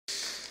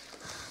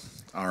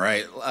All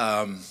right.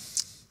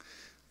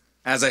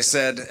 As I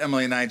said,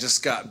 Emily and I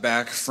just got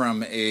back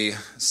from a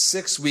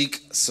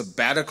 6-week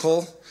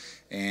sabbatical,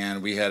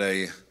 and we had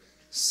a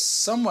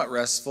somewhat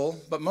restful,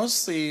 but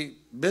mostly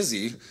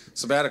busy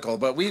sabbatical.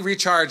 But we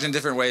recharge in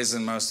different ways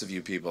than most of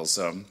you people.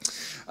 So,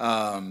 but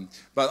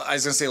I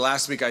was going to say,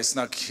 last week I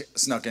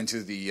snuck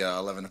into the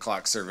 11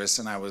 o'clock service,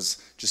 and I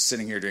was just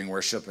sitting here during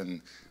worship and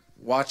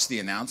watched the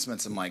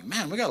announcements. I'm like,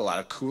 man, we got a lot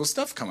of cool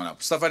stuff coming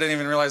up. Stuff I didn't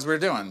even realize we were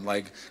doing.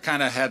 Like,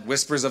 kind of had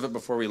whispers of it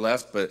before we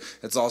left, but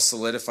it's all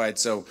solidified.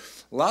 So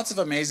lots of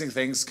amazing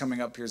things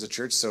coming up here as a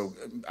church. So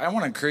I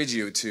want to encourage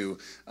you to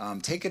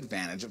take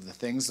advantage of the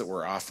things that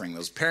we're offering.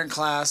 Those parent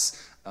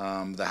class,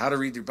 the How to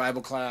Read Your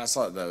Bible class,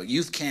 the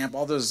youth camp,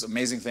 all those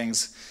amazing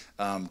things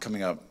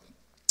coming up.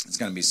 It's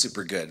going to be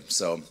super good.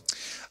 So,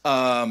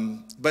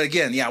 but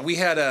again, yeah, we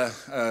had a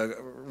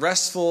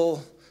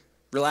restful,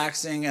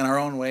 relaxing in our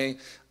own way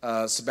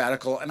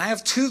sabbatical, and I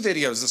have 2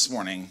 videos this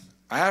morning.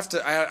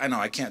 I know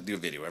I can't do a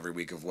video every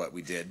week of what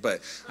we did, but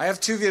I have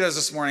 2 videos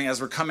this morning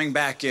as we're coming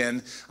back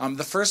in.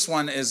 The first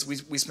one is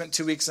we spent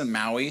 2 weeks in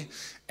Maui,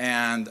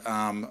 and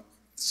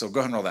so go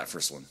ahead and roll that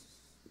first one.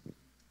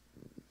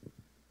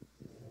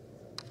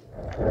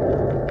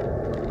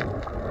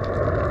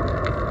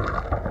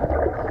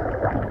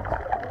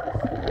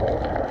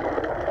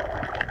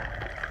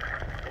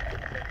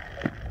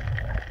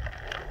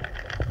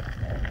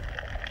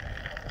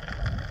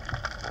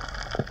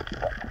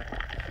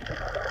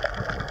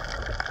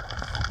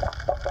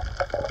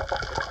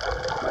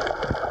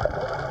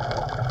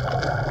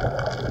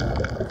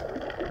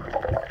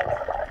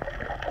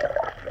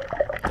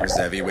 There's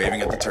Debbie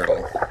waving at the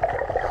turtle.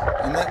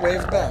 And that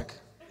waved back.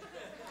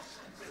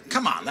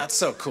 Come on, that's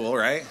so cool,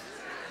 right?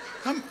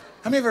 How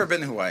many have ever been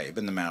to Hawaii?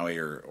 Been to Maui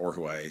or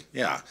Hawaii?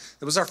 Yeah.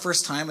 It was our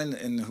first time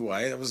in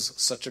Hawaii. That was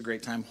such a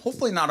great time.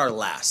 Hopefully not our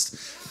last.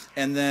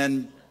 And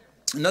then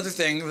another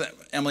thing that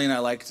Emily and I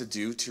like to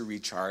do to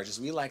recharge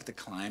is we like to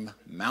climb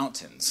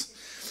mountains.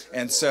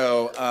 And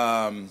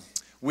so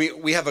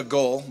we have a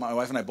goal, my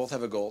wife and I both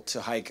have a goal,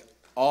 to hike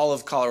all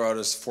of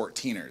Colorado's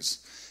 14ers.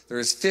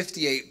 There's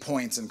 58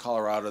 points in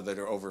Colorado that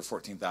are over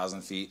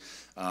 14,000 feet.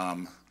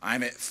 I'm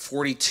at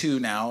 42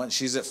 now, and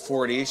she's at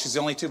 40. She's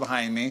the only 2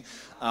 behind me,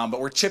 but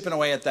we're chipping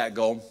away at that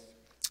goal.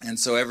 And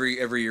so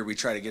every year we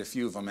try to get a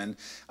few of them in.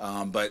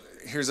 But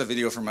here's a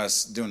video from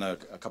us doing a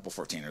couple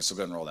 14ers, so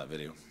go ahead and roll that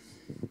video.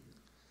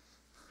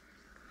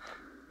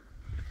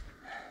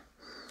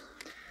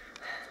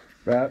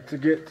 About to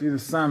get to the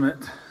summit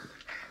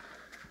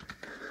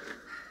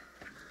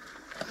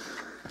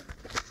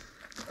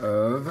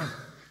of...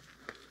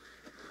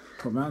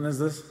 What mountain is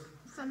this?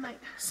 Sunlight.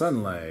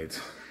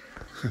 Sunlight.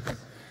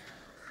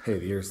 Hey,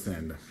 the air's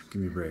thin.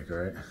 Give me a break, all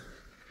right?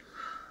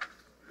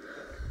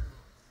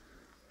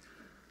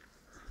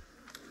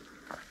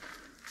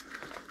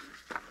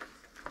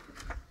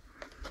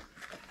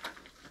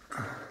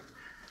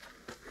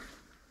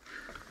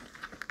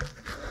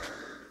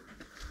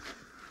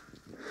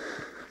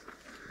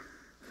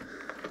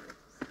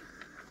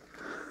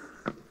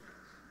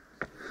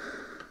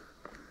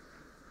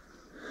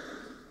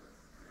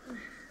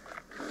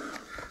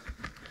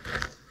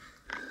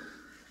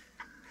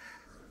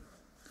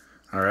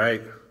 All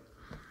right,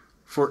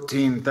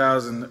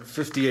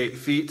 14,058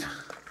 feet.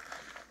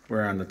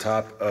 We're on the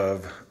top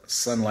of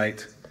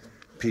Sunlight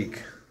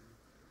Peak.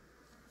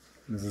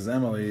 This is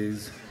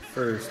Emily's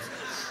first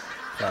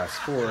Class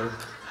 4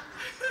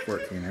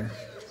 14er.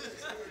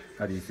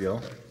 How do you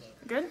feel?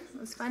 Good. It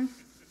was fun.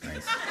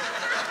 Nice.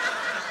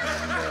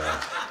 And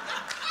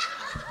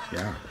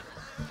yeah,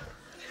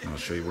 I'll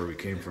show you where we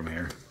came from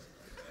here.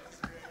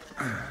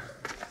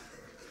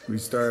 We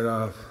started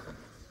off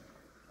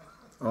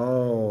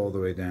all the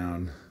way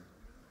down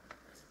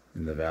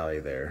in the valley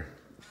there.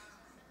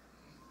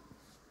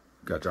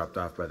 Got dropped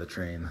off by the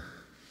train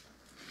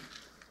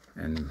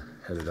and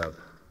headed up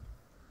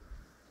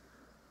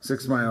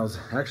 6 miles.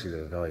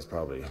 Actually, the valley's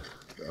probably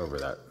over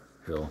that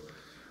hill.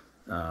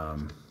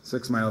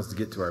 6 miles to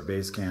get to our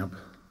base camp.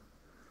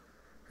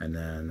 And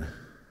then,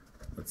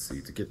 let's see,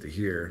 to get to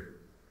here,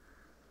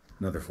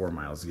 another 4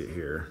 miles to get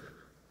here.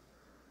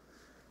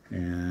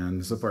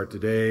 And so far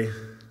today,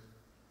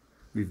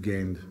 we've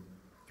gained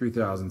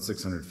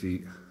 3,600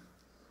 feet.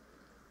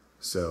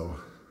 So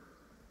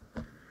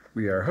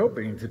we are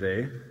hoping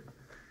today,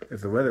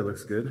 if the weather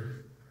looks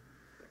good,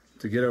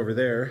 to get over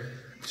there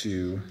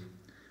to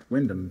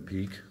Windham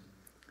Peak.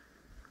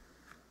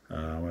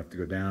 We'll have to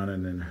go down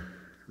and then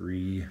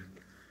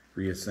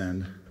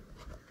reascend.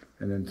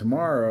 And then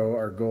tomorrow,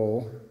 our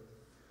goal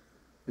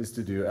is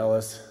to do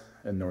Ellis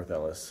and North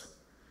Ellis,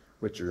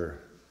 which are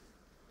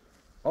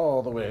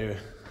all the way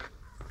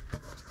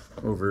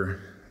over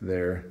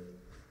there.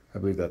 I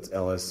believe that's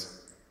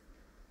Ellis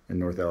and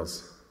North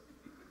Ellis.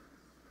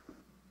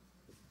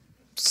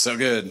 So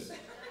good.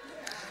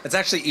 It's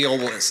actually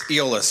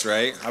Eolus,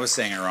 right? I was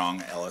saying it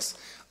wrong, Ellis.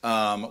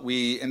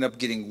 We ended up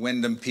getting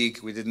Windham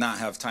Peak. We did not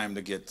have time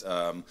to get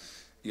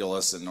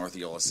Eolus and North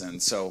Eolus in.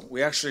 So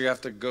we actually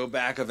have to go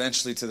back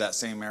eventually to that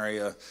same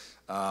area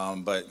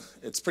But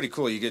it's pretty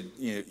cool.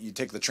 You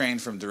take the train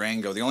from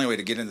Durango. The only way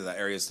to get into that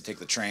area is to take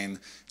the train,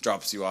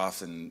 drops you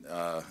off, and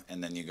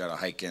then you got to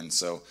hike in.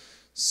 So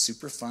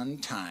super fun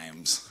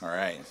times. All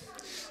right.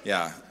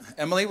 Yeah.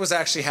 Emily was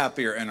actually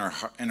happier in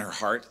her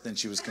heart than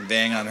she was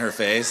conveying on her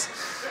face.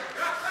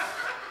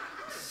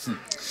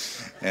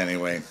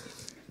 Anyway,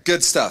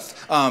 good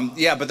stuff.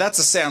 But that's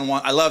the San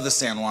Juan. I love the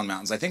San Juan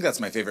Mountains. I think that's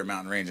my favorite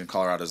mountain range in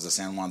Colorado is the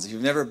San Juans. If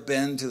you've never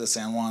been to the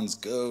San Juans,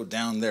 go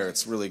down there.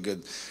 It's really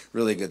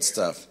good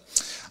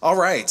stuff. All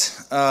right.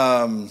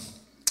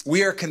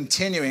 We are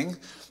continuing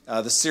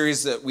the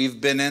series that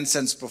we've been in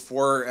since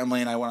before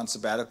Emily and I went on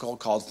sabbatical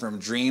called From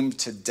Dream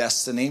to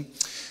Destiny.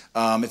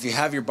 If you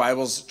have your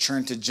Bibles,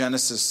 turn to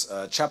Genesis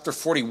chapter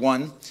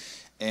 41,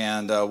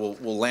 and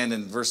we'll land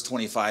in verse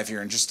 25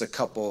 here in just a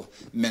couple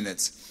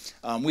minutes.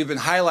 We've been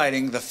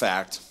highlighting the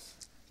fact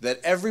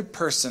that every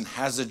person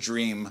has a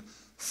dream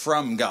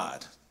from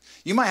God.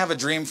 You might have a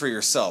dream for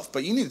yourself,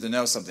 but you need to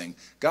know something.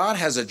 God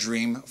has a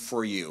dream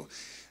for you.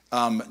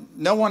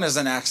 No one is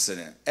an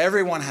accident.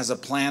 Everyone has a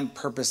plan,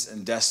 purpose,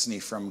 and destiny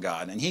from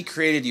God. And he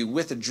created you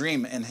with a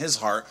dream in his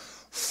heart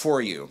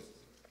for you.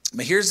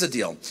 But here's the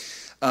deal.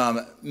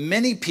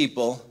 Many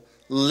people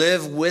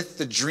live with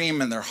the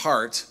dream in their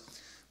heart,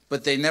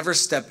 but they never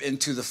step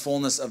into the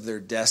fullness of their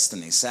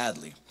destiny,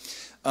 sadly.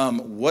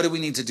 What do we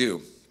need to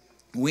do?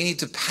 We need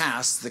to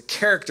pass the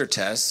character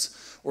test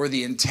or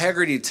the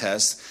integrity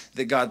test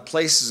that God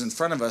places in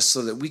front of us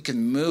so that we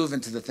can move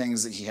into the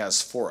things that he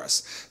has for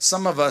us.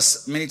 Some of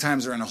us many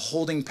times are in a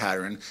holding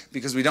pattern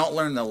because we don't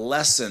learn the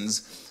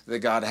lessons that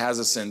God has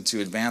us in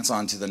to advance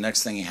on to the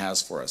next thing he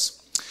has for us.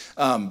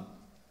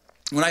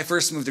 When I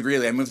first moved to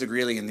Greeley, I moved to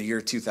Greeley in the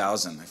year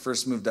 2000. I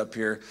first moved up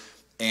here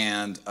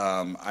and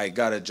I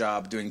got a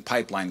job doing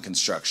pipeline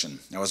construction.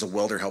 I was a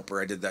welder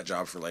helper. I did that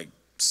job for like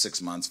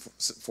 6 months,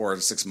 4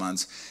 to 6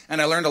 months.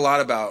 And I learned a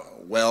lot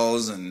about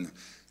wells and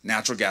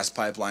natural gas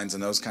pipelines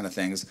and those kind of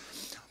things.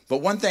 But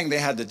one thing they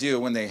had to do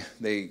when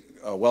they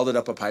welded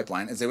up a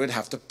pipeline is they would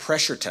have to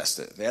pressure test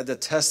it. They had to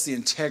test the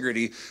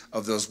integrity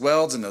of those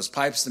welds and those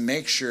pipes to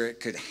make sure it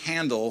could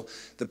handle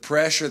the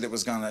pressure that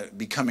was going to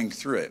be coming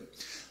through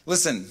it.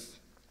 Listen,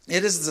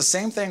 it is the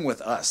same thing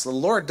with us. The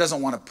Lord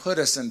doesn't want to put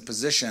us in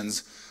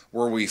positions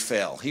where we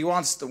fail. He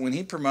wants to, when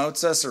he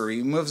promotes us or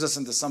he moves us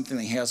into something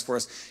that he has for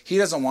us, he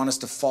doesn't want us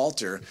to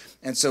falter.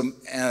 And so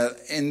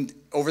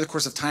over the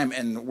course of time,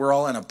 and we're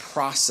all in a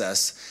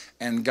process,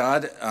 and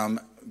God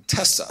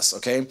tests us,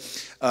 okay?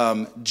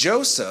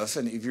 Joseph,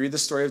 and if you read the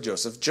story of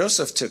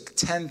Joseph took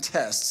 10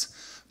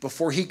 tests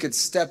before he could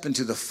step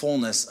into the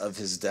fullness of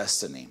his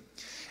destiny.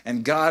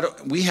 And God,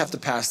 we have to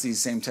pass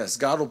these same tests.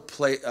 God will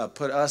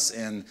put us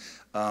in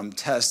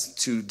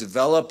tests to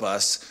develop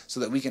us so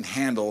that we can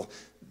handle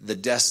the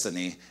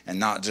destiny and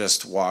not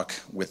just walk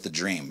with the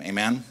dream.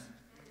 Amen?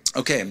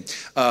 Okay,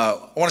 I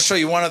want to show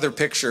you one other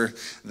picture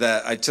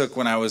that I took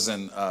when I was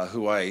in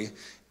Hawaii.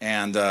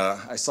 And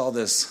I saw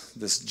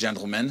this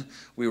gentleman.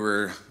 We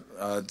were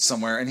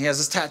somewhere, and he has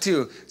this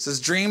tattoo. It says,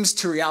 "Dreams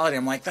to Reality."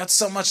 I'm like, that's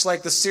so much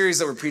like the series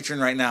that we're preaching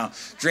right now,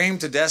 Dream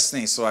to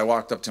Destiny. So I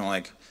walked up to him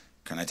like,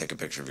 "Can I take a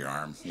picture of your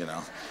arm?" You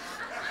know.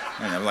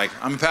 And I'm like,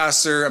 "I'm a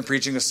pastor, I'm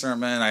preaching a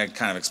sermon." I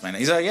kind of explained it.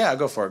 He's like, "Yeah,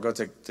 go for it. Go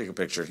take a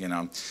picture," you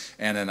know.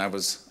 And then I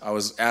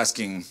was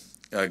asking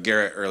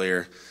Garrett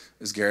earlier,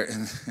 is Garrett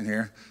in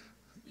here?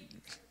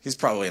 He's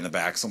probably in the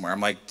back somewhere. I'm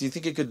like, do you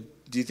think you could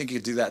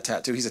do that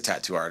tattoo? He's a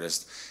tattoo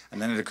artist.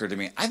 And then it occurred to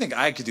me, I think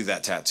I could do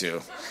that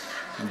tattoo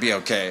and be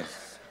okay.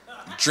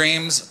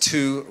 Dreams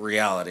to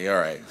reality. All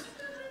right.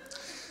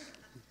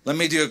 Let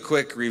me do a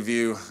quick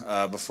review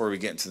before we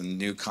get into the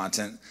new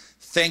content.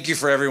 Thank you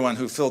for everyone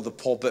who filled the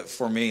pulpit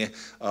for me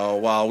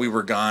while we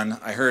were gone.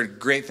 I heard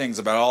great things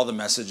about all the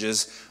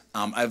messages.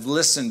 I've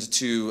listened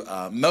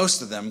to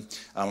most of them.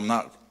 I'm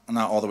not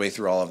all the way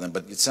through all of them,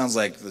 but it sounds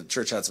like the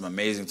church had some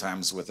amazing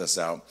times with us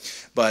out.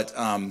 But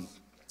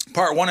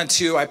part 1 and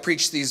 2, I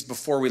preached these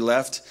before we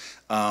left.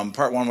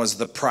 Part 1 was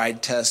the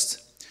pride test.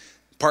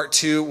 Part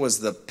 2 was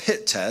the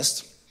pit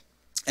test.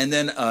 And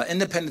then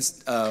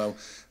Independence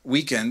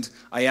weekend,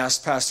 I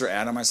asked Pastor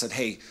Adam, I said,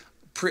 "Hey,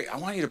 I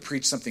want you to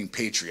preach something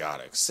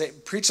patriotic.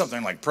 Preach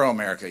something like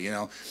pro-America, you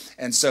know."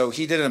 And so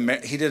he did a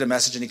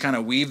message, and he kind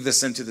of weaved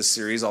this into the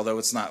series, although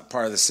it's not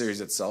part of the series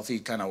itself. He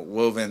kind of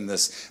wove in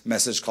this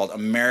message called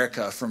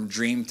America from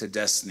Dream to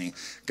Destiny.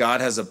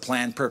 God has a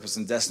plan, purpose,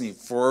 and destiny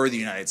for the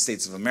United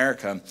States of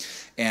America.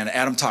 And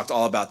Adam talked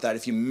all about that.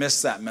 If you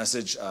missed that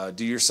message,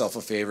 do yourself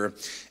a favor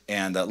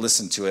and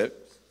listen to it.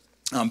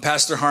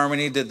 Pastor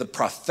Harmony did the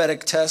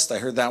prophetic test. I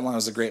heard that one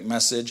was a great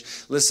message.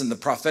 Listen, the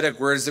prophetic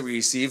words that we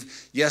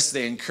receive, yes,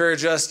 they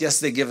encourage us. Yes,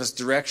 they give us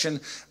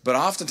direction. But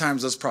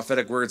oftentimes those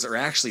prophetic words are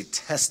actually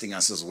testing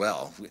us as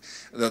well.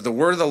 The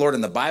word of the Lord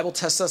in the Bible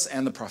tests us,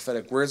 and the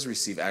prophetic words we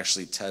receive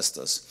actually test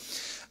us.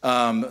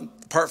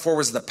 Part 4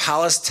 was the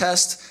palace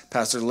test.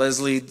 Pastor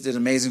Leslie did an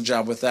amazing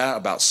job with that,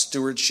 about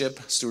stewardship,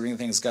 stewarding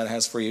things God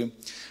has for you.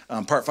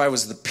 Part 5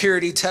 was the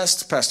purity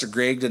test. Pastor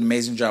Greg did an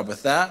amazing job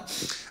with that.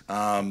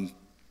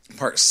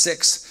 Part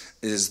 6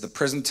 is the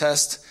prison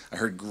test. I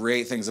heard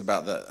great things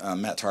about that.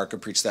 Matt Tarka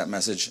preached that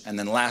message. And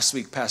then last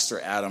week, Pastor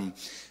Adam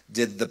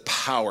did the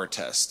power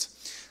test.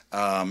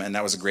 And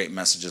that was a great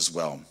message as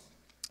well.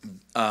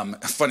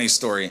 A funny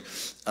story.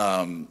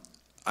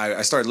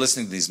 I started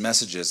listening to these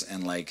messages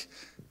and I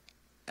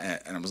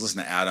was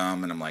listening to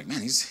Adam and I'm like,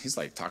 man, he's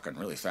like talking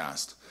really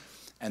fast.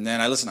 And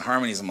then I listen to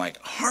Harmony's. I'm like,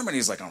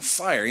 Harmony's like on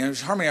fire. You know,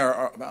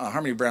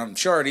 Harmony Brown,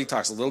 she already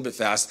talks a little bit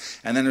fast.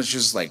 And then it's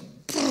just like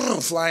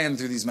flying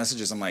through these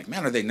messages. I'm like,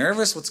 man, are they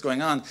nervous? What's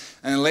going on?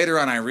 And then later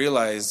on, I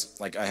realized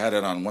like I had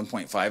it on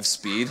 1.5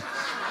 speed.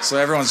 So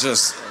everyone's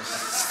just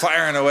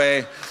firing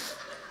away.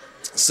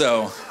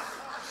 So,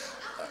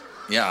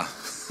 yeah.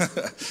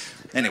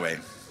 Anyway.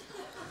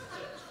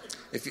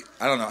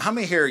 I don't know, how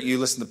many here you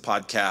listen to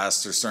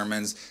podcasts or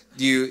sermons?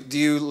 Do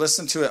you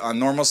listen to it on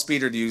normal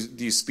speed or do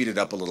you speed it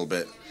up a little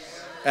bit?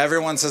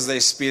 Everyone says they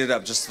speed it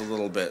up just a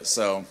little bit.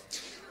 So,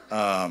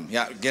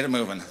 yeah, get it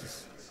moving.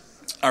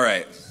 All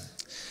right.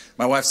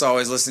 My wife's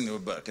always listening to a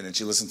book, and then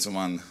she listens to them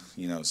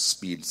on,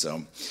 speed.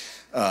 So,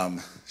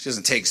 she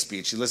doesn't take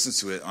speed; she listens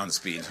to it on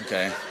speed.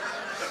 Okay.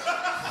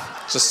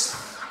 Just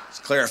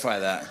clarify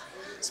that.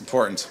 It's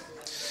important.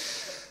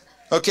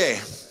 Okay,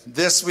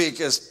 this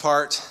week is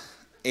part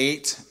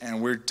 8,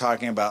 and we're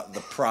talking about the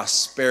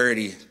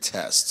prosperity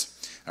test.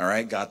 All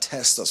right, God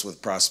tests us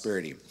with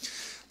prosperity.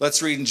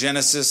 Let's read in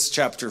Genesis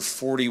chapter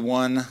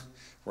 41. We're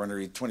going to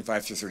read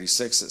 25 through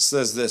 36. It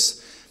says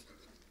this: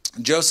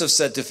 Joseph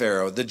said to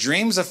Pharaoh, "The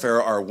dreams of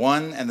Pharaoh are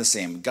one and the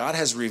same. God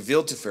has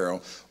revealed to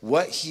Pharaoh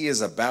what he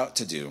is about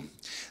to do.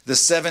 The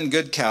 7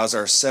 good cows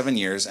are 7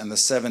 years, and the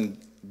 7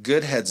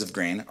 good heads of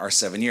grain are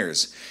 7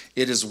 years.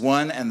 It is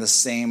one and the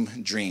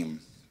same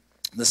dream.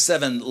 The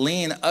 7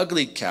 lean,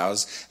 ugly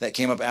cows that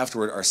came up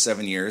afterward are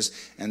 7 years,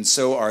 and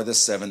so are the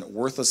 7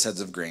 worthless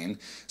heads of grain,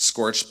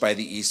 scorched by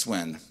the east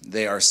wind.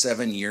 They are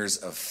 7 years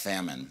of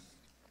famine.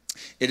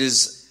 It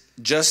is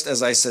just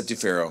as I said to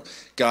Pharaoh.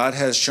 God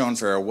has shown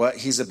Pharaoh what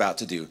he's about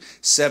to do.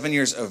 7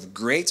 years of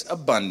great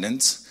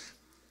abundance,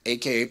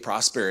 aka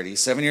prosperity,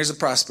 7 years of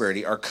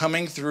prosperity are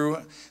coming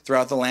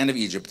throughout the land of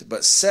Egypt,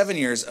 but 7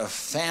 years of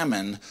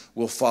famine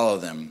will follow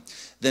them.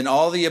 Then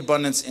all the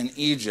abundance in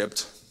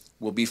Egypt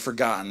will be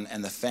forgotten,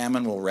 and the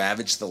famine will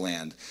ravage the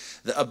land.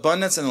 The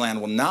abundance in the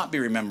land will not be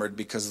remembered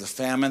because the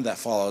famine that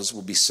follows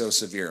will be so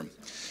severe.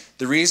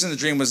 The reason the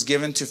dream was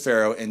given to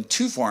Pharaoh in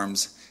 2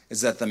 forms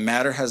is that the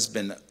matter has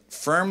been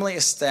firmly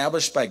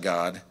established by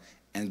God,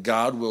 and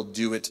God will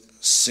do it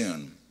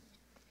soon.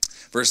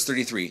 Verse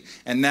 33,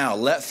 and now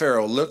let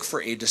Pharaoh look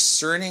for a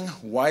discerning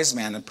wise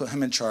man and put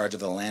him in charge of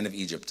the land of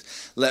Egypt.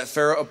 Let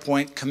Pharaoh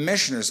appoint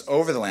commissioners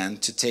over the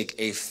land to take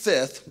a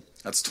fifth,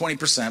 that's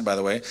 20%, by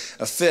the way,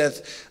 a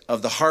fifth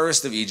of the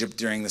harvest of Egypt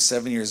during the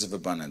 7 years of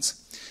abundance.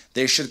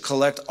 They should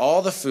collect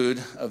all the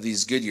food of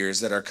these good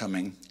years that are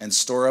coming and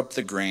store up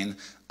the grain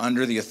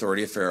under the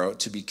authority of Pharaoh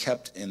to be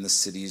kept in the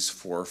cities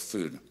for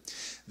food.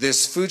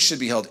 This food should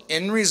be held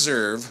in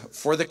reserve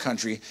for the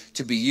country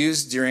to be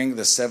used during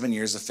the 7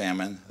 years of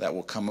famine that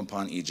will come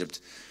upon Egypt,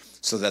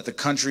 so that the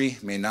country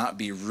may not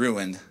be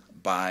ruined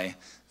by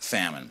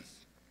famine.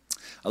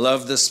 I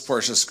love this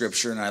portion of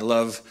Scripture, and I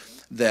love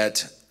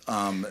that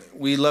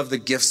we love the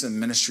gifts and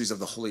ministries of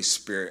the Holy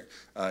Spirit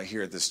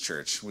here at this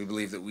church. We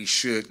believe that we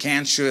should,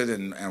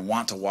 and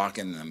want to walk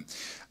in them.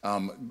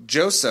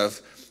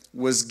 Joseph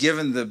was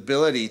given the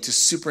ability to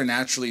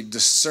supernaturally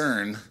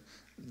discern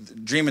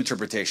dream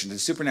interpretation, to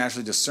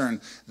supernaturally discern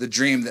the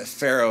dream that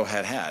Pharaoh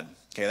had had.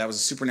 Okay, that was a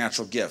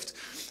supernatural gift.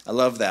 I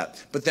love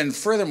that. But then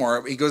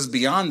furthermore, he goes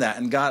beyond that,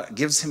 and God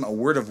gives him a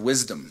word of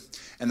wisdom.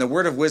 And the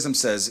word of wisdom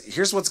says,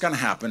 here's what's going to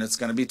happen. It's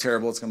going to be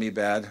terrible. It's going to be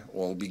bad.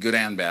 Well, it'll be good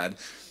and bad.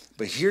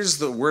 But here's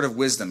the word of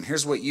wisdom.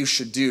 Here's what you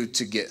should do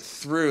to get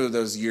through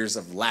those years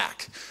of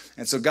lack.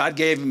 And so God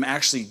gave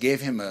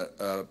him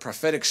a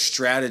prophetic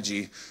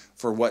strategy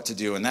for what to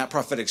do. And that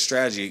prophetic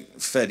strategy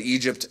fed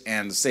Egypt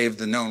and saved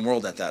the known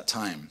world at that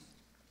time.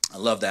 I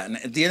love that. And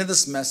at the end of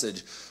this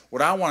message,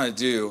 what I want to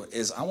do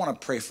is I want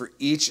to pray for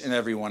each and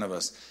every one of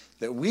us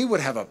that we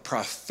would have a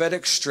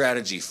prophetic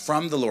strategy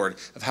from the Lord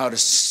of how to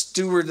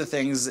steward the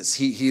things that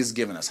He has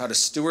given us, how to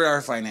steward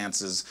our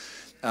finances,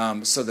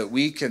 so that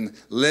we can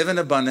live in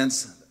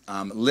abundance,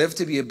 live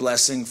to be a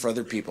blessing for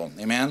other people.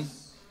 Amen?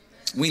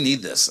 We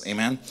need this.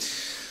 Amen?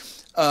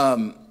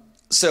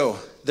 So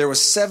there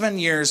was 7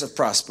 years of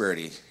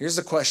prosperity. Here's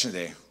the question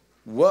today.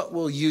 What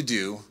will you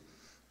do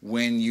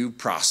when you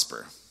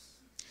prosper?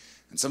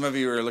 And some of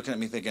you are looking at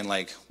me thinking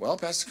like, well,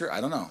 Pastor Kurt,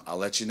 I don't know. I'll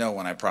let you know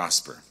when I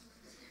prosper.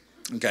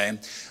 Okay?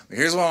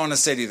 Here's what I want to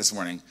say to you this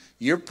morning.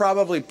 You're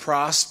probably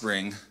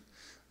prospering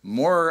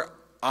more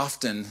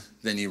often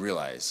than you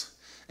realize.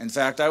 In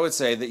fact, I would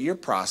say that you're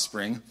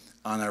prospering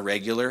on a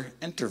regular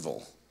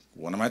interval.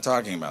 What am I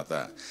talking about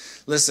that?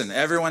 Listen,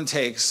 everyone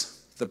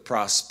takes the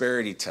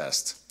prosperity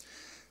test.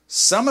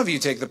 Some of you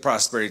take the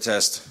prosperity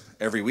test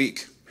every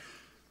week.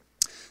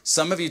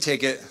 Some of you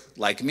take it,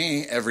 like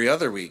me, every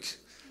other week.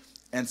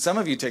 And some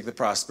of you take the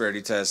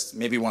prosperity test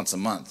maybe once a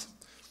month.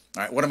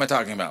 All right, what am I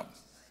talking about?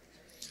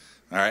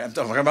 All right, I'm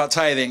talking about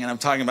tithing, and I'm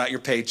talking about your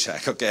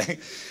paycheck, okay?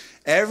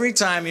 Every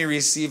time you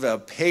receive a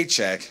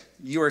paycheck,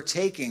 you are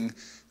taking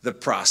the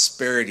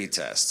prosperity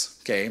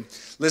test, okay?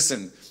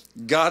 Listen,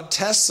 God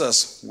tests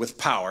us with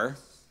power.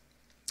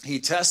 He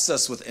tests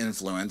us with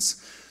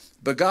influence.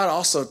 But God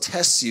also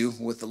tests you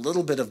with a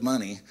little bit of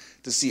money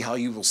to see how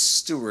you will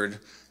steward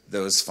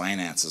those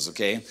finances,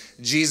 okay?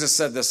 Jesus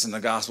said this in the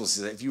Gospels.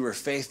 He said, if you are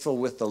faithful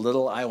with the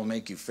little, I will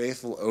make you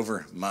faithful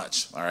over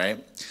much, all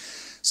right?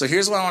 So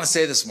here's what I want to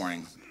say this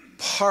morning.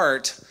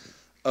 Part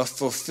of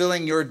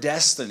fulfilling your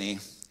destiny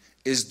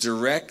is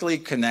directly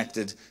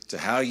connected to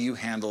how you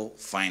handle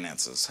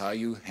finances, how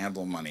you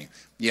handle money.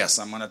 Yes,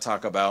 I'm going to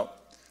talk about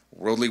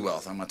worldly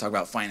wealth. I'm going to talk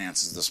about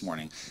finances this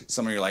morning.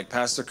 Some of you are like,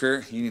 Pastor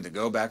Kurt, you need to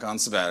go back on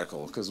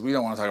sabbatical because we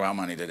don't want to talk about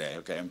money today,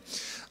 okay?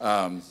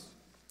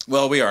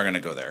 Well, we are going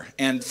to go there.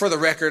 And for the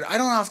record, I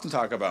don't often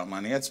talk about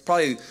money. It's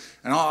probably,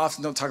 and I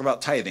often don't talk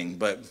about tithing,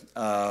 but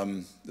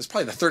it's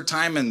probably the third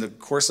time in the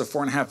course of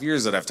 4.5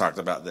 years that I've talked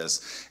about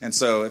this. And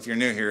so if you're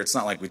new here, it's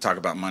not like we talk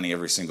about money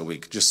every single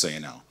week, just so you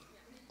know.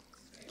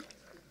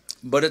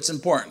 But it's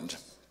important.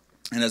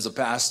 And as a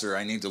pastor,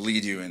 I need to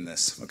lead you in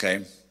this,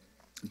 okay?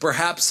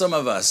 Perhaps some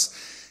of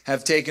us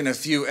have taken a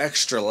few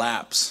extra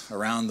laps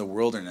around the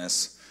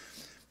wilderness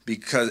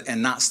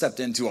and not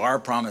stepped into our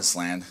promised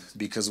land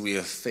because we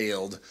have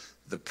failed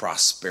the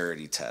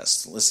prosperity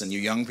test. Listen, you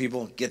young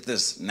people, get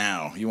this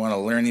now. You want to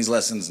learn these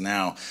lessons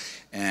now.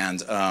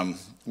 And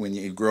when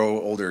you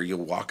grow older,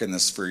 you'll walk in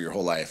this for your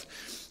whole life.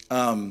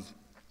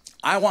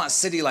 I want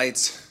City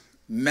Lights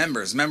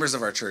members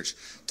of our church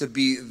to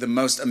be the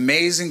most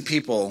amazing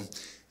people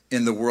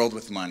in the world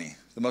with money.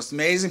 The most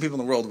amazing people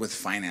in the world with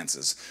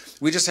finances.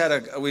 We just had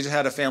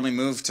a family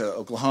move to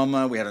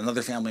Oklahoma. We had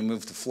another family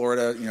move to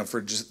Florida,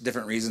 for just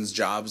different reasons,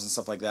 jobs and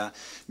stuff like that.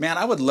 Man,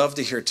 I would love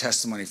to hear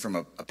testimony from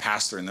a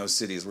pastor in those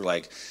cities. We're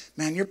like,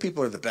 man, your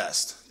people are the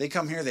best. They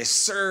come here, they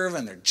serve,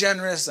 and they're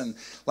generous, and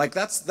like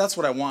that's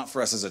what I want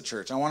for us as a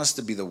church. I want us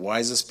to be the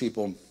wisest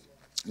people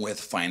with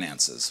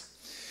finances.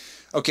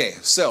 Okay,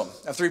 so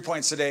I have 3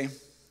 points today.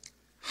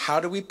 How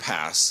do we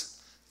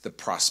pass the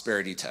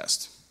prosperity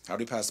test? How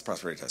do you pass the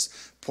prosperity test?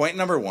 Point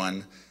number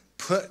 1,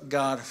 put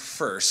God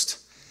first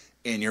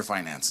in your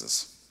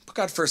finances. Put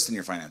God first in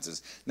your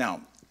finances.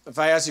 Now, if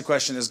I ask you a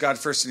question, is God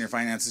first in your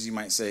finances? You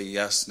might say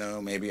yes,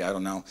 no, maybe, I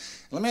don't know.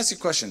 Let me ask you a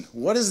question.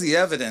 What is the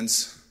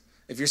evidence,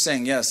 if you're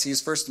saying yes,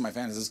 he's first in my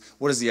finances,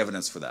 what is the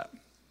evidence for that?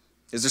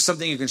 Is there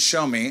something you can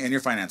show me in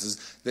your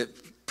finances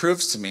that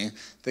proves to me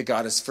that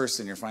God is first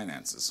in your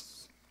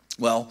finances?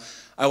 Well,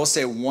 I will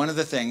say one of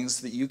the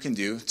things that you can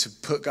do to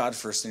put God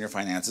first in your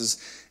finances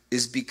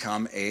is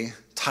become a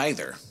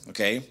tither,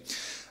 okay?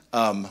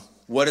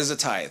 What is a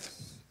tithe?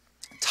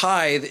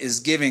 Tithe is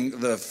giving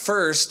the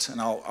first,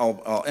 and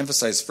I'll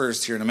emphasize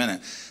first here in a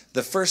minute,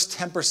 the first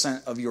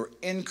 10% of your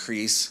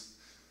increase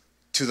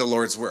to the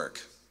Lord's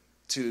work,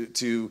 to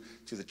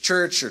the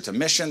church or to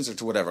missions or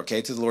to whatever,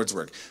 okay, to the Lord's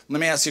work. Let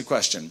me ask you a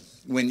question.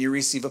 When you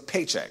receive a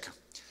paycheck,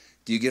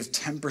 do you give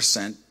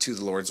 10% to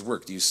the Lord's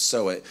work? Do you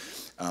sow it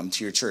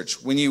to your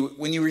church? When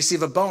you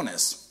receive a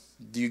bonus,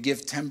 do you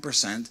give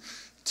 10%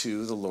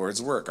 to the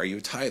Lord's work? Are you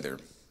a tither?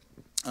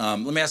 Let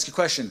me ask you a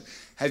question.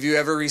 Have you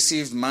ever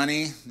received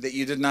money that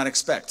you did not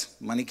expect?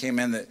 Money came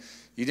in that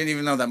you didn't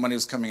even know that money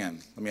was coming in.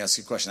 Let me ask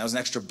you a question. That was an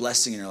extra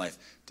blessing in your life.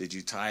 Did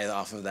you tithe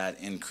off of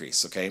that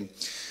increase? Okay.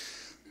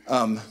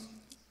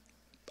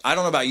 I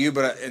don't know about you,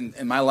 but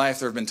in my life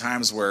there have been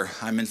times where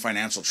I'm in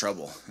financial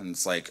trouble, and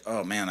it's like,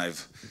 oh man,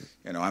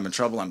 I'm in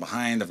trouble. I'm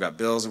behind. I've got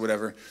bills or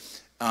whatever.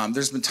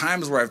 There's been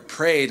times where I've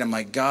prayed. I'm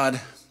like,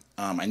 God,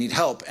 I need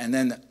help, and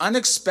then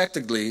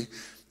unexpectedly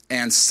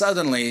and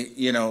suddenly,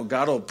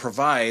 God will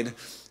provide,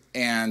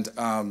 and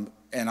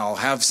I'll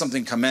have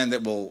something come in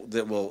that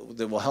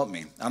will help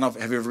me. I don't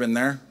know. Have you ever been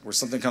there where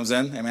something comes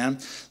in? Amen.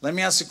 Let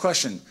me ask you a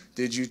question.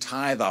 Did you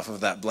tithe off of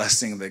that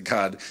blessing that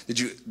God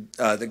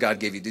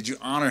gave you? Did you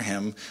honor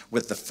Him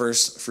with the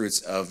first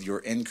fruits of your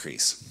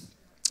increase?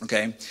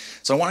 Okay.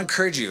 So I want to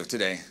encourage you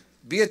today.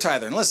 Be a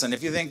tither. And listen,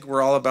 if you think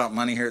we're all about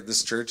money here at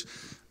this church,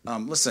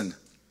 listen.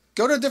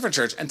 Go to a different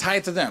church and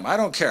tithe to them. I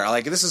don't care.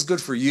 This is good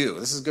for you.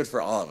 This is good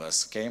for all of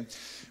us, okay?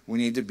 We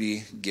need to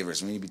be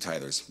givers. We need to be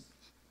tithers.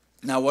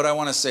 Now, what I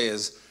want to say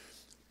is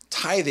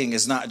tithing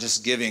is not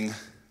just giving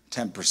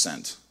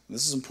 10%.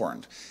 This is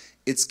important.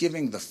 It's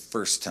giving the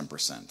first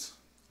 10%.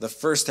 The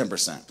first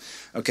 10%.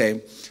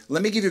 Okay?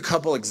 Let me give you a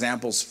couple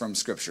examples from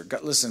Scripture.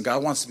 Listen,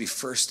 God wants to be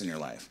first in your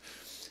life.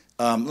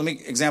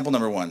 Example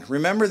number 1.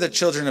 Remember the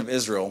children of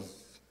Israel.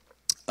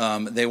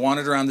 They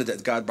wandered around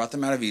God brought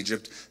them out of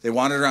Egypt. They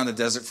wandered around the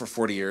desert for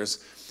 40 years.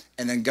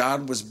 And then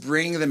God was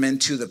bringing them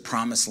into the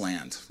promised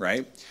land,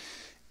 right?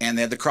 And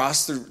they had to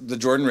cross the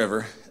Jordan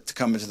River to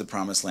come into the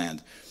promised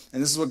land.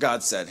 And this is what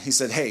God said. He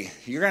said, hey,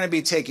 you're going to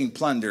be taking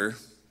plunder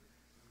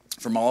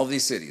from all of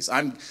these cities.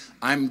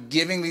 I'm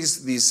giving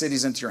these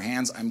cities into your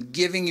hands. I'm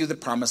giving you the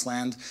promised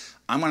land.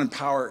 I'm going to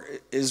empower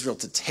Israel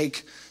to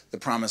take the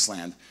promised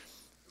land.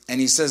 And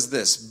he says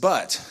this,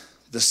 but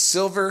the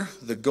silver,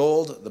 the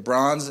gold, the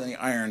bronze, and the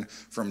iron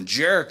from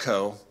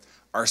Jericho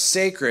are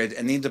sacred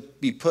and need to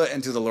be put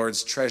into the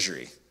Lord's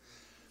treasury.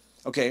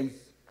 Okay,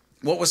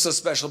 What was so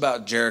special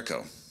about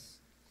Jericho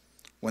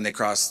when they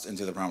crossed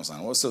into the promised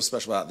land? What was so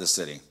special about this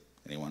city?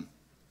 Anyone?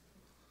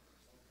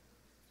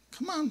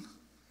 Come on.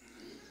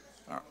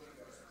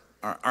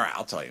 All right,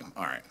 I'll tell you.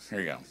 All right,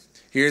 here you go.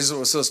 Here's what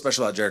was so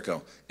special about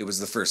Jericho. It was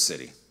the first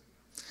city.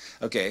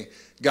 Okay,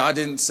 God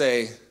didn't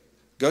say,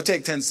 go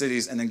take 10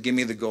 cities and then give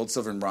me the gold,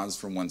 silver, and bronze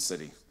from one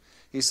city.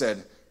 He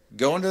said,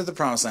 go into the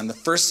promised land. The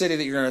first city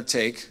that you're going to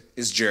take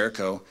is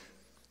Jericho.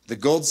 The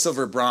gold,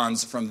 silver,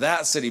 bronze from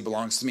that city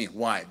belongs to me.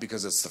 Why?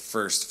 Because it's the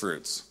first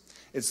fruits.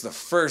 It's the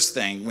first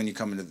thing when you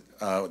come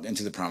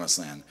into the promised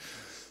land.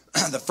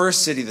 The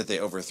first city that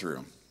they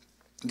overthrew.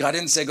 God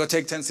didn't say, go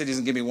take 10 cities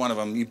and give me one of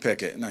them. You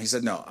pick it. No, he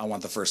said, no, I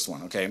want the first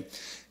one, okay?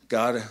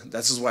 God,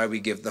 this is why we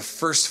give the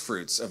first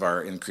fruits of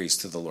our increase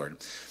to the Lord.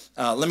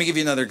 Let me give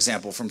you another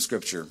example from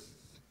Scripture.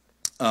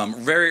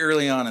 Very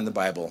early on in the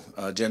Bible,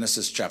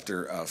 Genesis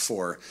chapter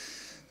 4,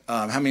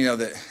 how many know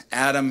that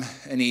Adam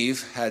and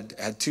Eve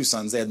had two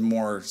sons? They had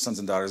more sons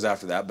and daughters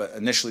after that, but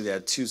initially they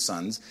had two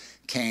sons,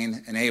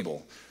 Cain and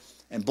Abel.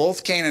 And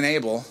both Cain and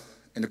Abel,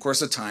 in the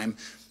course of time,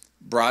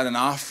 brought an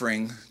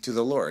offering to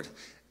the Lord.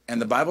 And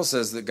the Bible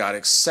says that God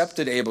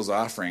accepted Abel's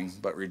offering,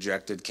 but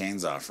rejected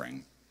Cain's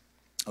offering.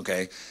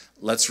 Okay,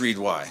 let's read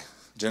why.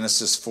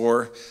 Genesis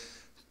 4,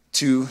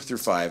 2 through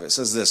 5. It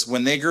says this,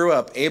 when they grew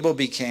up, Abel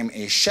became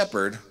a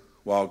shepherd,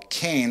 while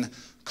Cain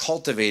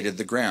cultivated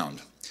the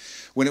ground.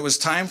 When it was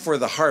time for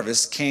the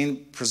harvest,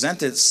 Cain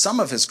presented some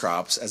of his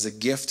crops as a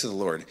gift to the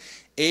Lord.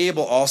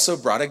 Abel also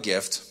brought a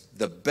gift,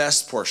 the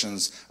best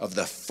portions of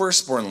the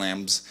firstborn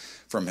lambs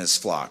from his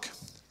flock.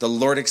 The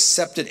Lord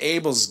accepted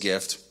Abel's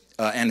gift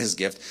and his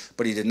gift,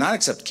 but he did not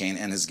accept Cain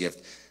and his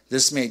gift.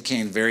 This made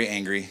Cain very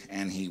angry,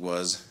 and he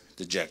was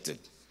dejected.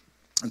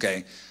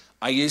 Okay,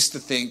 I used to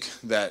think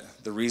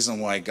that the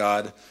reason why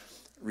God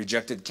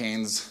rejected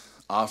Cain's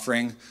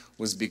offering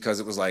was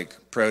because it was like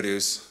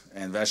produce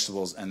and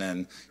vegetables, and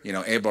then,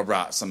 Abel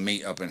brought some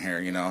meat up in here,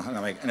 and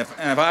I'm like, and if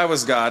I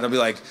was God, I'd be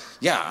like,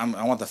 yeah,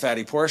 I want the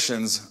fatty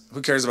portions.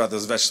 Who cares about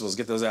those vegetables?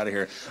 Get those out of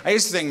here. I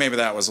used to think maybe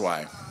that was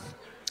why.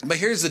 But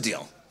here's the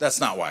deal.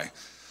 That's not why.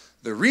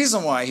 The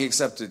reason why he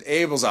accepted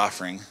Abel's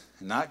offering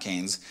and not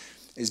Cain's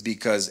is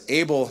because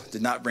Abel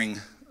did not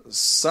bring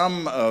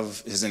some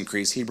of his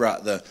increase. He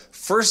brought the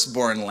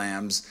firstborn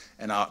lambs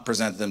and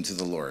presented them to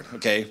the Lord.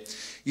 Okay?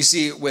 You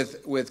see,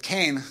 with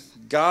Cain,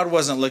 God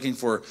wasn't looking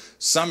for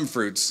some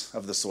fruits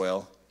of the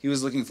soil. He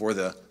was looking for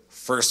the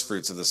first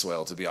fruits of the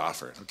soil to be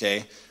offered.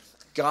 Okay?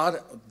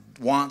 God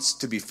wants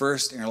to be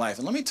first in your life.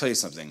 And let me tell you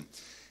something.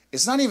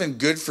 It's not even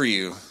good for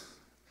you,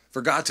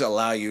 for God to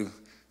allow you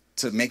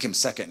to make him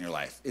second in your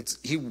life.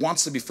 He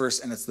wants to be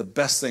first, and it's the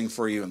best thing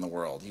for you in the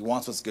world. He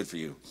wants what's good for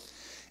you.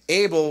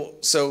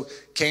 So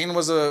Cain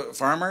was a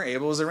farmer,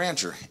 Abel was a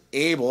rancher.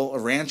 Abel, a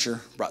rancher,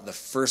 brought the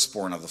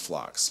firstborn of the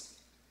flocks.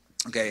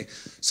 Okay,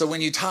 so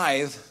when you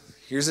tithe,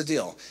 here's the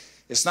deal.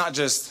 It's not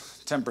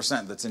just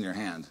 10% that's in your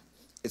hand.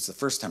 It's the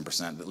first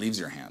 10% that leaves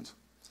your hand.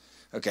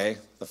 Okay,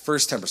 the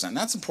first 10%, and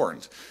that's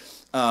important.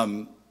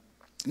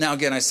 Now,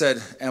 again, I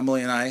said,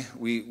 Emily and I,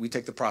 we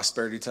take the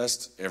prosperity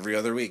test every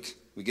other week.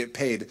 We get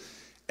paid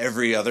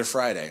every other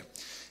Friday.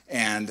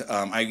 And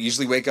I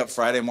usually wake up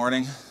Friday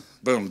morning,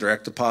 boom,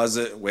 direct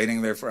deposit,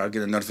 waiting there I'll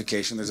get a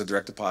notification there's a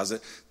direct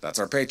deposit. That's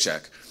our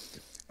paycheck.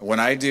 What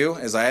I do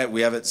is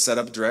we have it set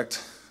up direct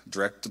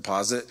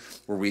deposit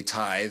where we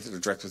tithe, or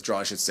direct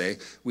withdrawal, I should say.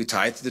 We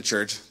tithe to the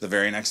church the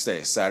very next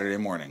day, Saturday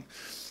morning.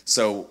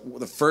 So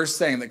the first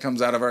thing that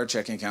comes out of our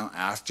checking account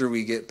after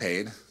we get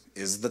paid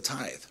is the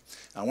tithe.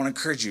 I want to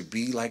encourage you,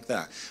 be like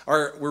that.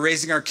 We're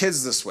raising our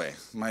kids this way.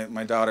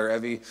 My daughter,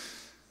 Evie,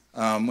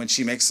 when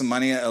she makes some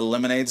money at a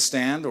lemonade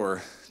stand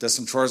or does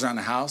some chores around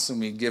the house, and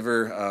we give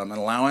her an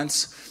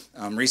allowance.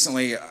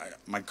 Recently,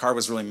 my car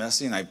was really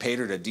messy, and I paid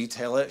her to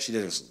detail it. She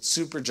did a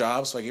super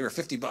job, so I gave her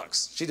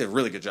 $50. She did a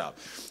really good job,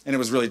 and it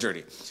was really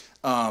dirty.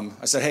 I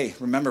said, hey,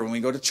 remember, when we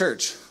go to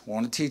church, I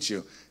want to teach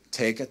you,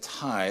 take a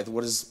tithe.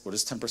 What is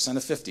 10%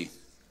 of 50?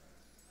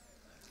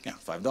 Yeah,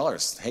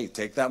 $5. Hey,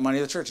 take that money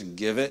to the church and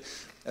give it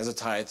as a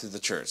tithe to the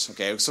church.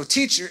 Okay, so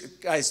teach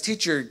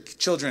your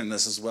children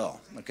this as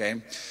well.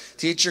 Okay,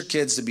 teach your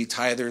kids to be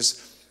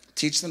tithers.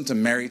 Teach them to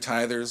marry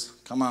tithers.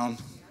 Come on,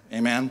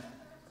 amen.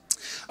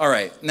 All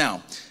right,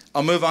 now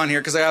I'll move on here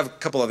because I have a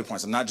couple other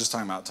points. I'm not just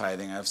talking about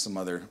tithing. I have some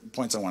other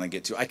points I want to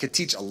get to. I could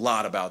teach a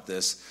lot about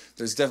this.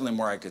 There's definitely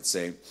more I could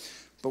say.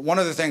 But one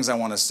of the things I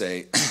want to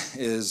say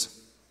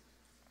is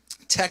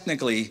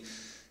technically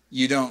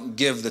you don't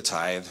give the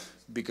tithe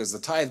because the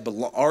tithe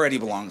already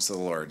belongs to the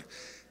Lord.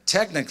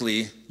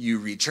 Technically, you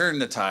return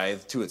the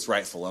tithe to its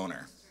rightful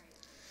owner.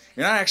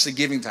 You're not actually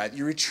giving tithe.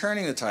 You're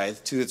returning the tithe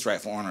to its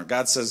rightful owner.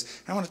 God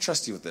says, I want to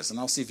trust you with this, and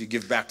I'll see if you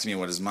give back to me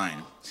what is mine.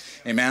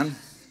 Amen?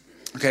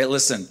 Okay,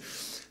 listen.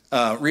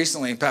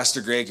 Recently, Pastor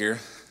Greg here,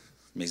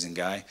 amazing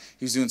guy,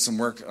 he was doing some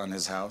work on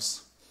his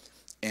house,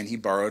 and he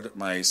borrowed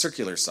my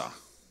circular saw.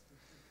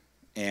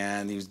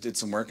 And he did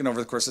some work, and over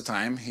the course of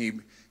time,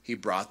 he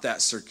brought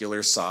that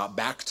circular saw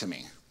back to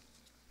me.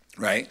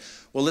 Right?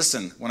 Well,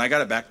 listen, when I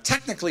got it back,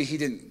 technically he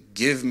didn't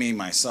give me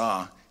my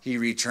saw. He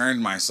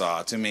returned my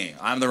saw to me.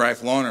 I'm the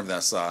rightful owner of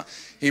that saw.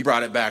 He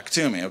brought it back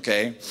to me,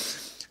 okay?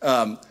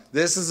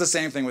 This is the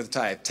same thing with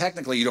tithe.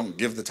 Technically, you don't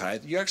give the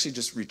tithe. You actually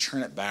just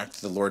return it back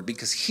to the Lord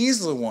because he's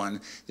the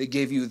one that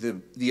gave you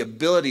the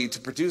ability to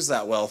produce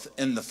that wealth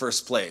in the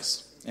first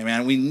place.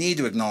 Amen? We need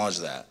to acknowledge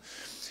that.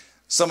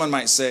 Someone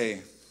might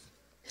say,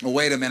 well,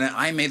 wait a minute,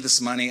 I made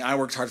this money. I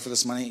worked hard for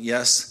this money.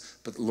 Yes,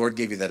 but the Lord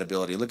gave you that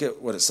ability. Look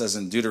at what it says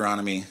in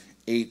Deuteronomy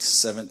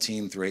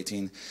 8:17 through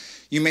 18.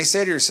 You may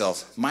say to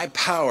yourself, my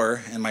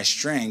power and my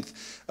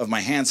strength of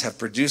my hands have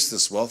produced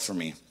this wealth for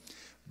me.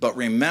 But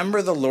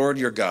remember the Lord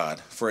your God,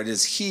 for it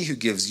is he who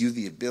gives you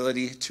the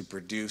ability to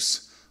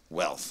produce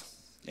wealth.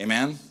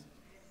 Amen?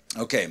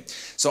 Okay,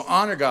 so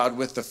honor God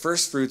with the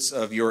first fruits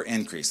of your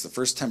increase, the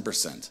first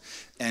 10%.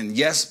 And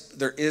yes,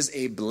 there is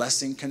a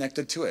blessing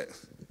connected to it.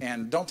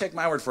 And don't take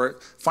my word for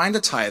it. Find a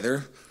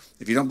tither.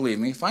 If you don't believe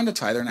me, find a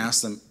tither and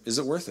ask them, is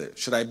it worth it?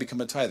 Should I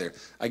become a tither?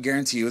 I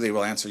guarantee you they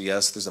will answer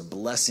yes. There's a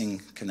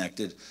blessing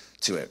connected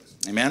to it.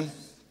 Amen?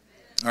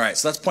 All right,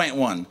 so that's point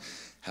one.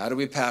 How do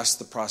we pass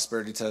the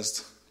prosperity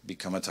test?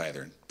 Become a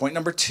tither. Point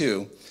number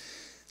 2,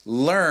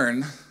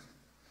 learn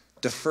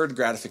deferred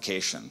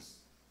gratification.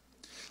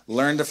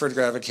 Learn deferred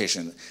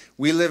gratification.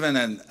 We live in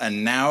a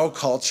now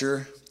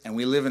culture, and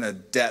we live in a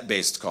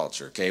debt-based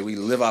culture, okay? We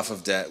live off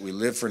of debt. We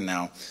live for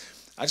now.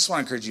 I just want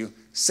to encourage you,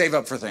 save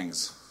up for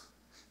things.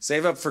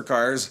 Save up for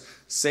cars.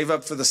 Save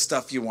up for the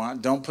stuff you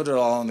want. Don't put it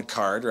all on the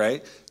card,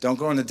 right? Don't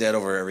go into debt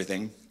over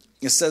everything.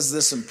 It says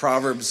this in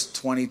Proverbs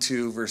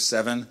 22, verse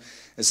 7.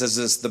 It says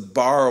this, the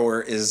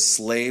borrower is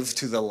slave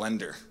to the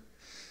lender.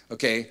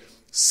 Okay,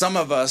 some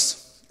of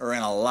us are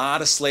in a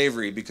lot of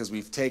slavery because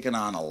we've taken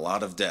on a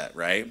lot of debt,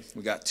 right?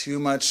 We got too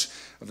much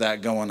of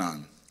that going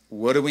on.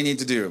 What do we need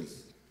to do?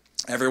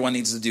 Everyone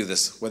needs to do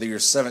this. Whether you're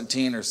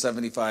 17 or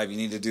 75, you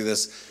need to do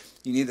this.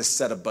 You need to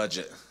set a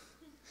budget.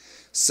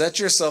 Set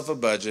yourself a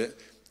budget.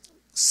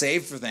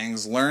 Save for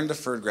things. Learn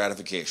deferred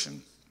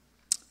gratification.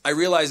 I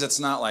realize it's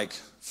not like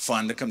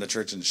fun to come to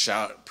church and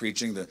shout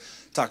preaching to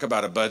talk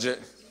about a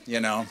budget, you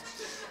know.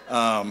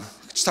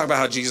 Just talk about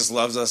how Jesus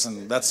loves us,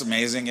 and that's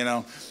amazing, you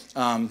know.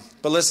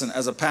 But listen,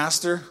 as a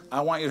pastor,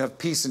 I want you to have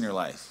peace in your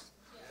life.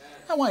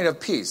 I want you to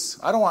have peace.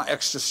 I don't want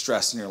extra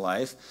stress in your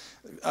life.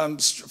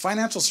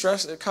 Financial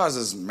stress, it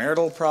causes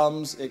marital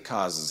problems. It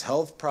causes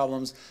health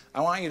problems. I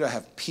want you to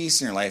have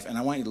peace in your life, and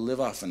I want you to live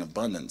off in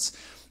abundance,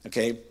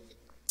 okay?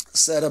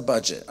 Set a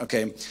budget,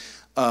 okay?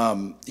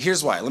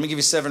 Here's why. Let me give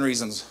you 7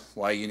 reasons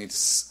why you need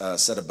to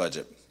set a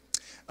budget.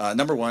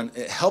 Number 1,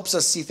 it helps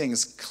us see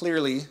things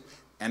clearly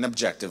and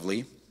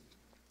objectively.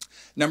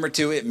 Number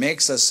 2, it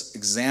makes us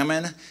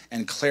examine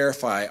and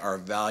clarify our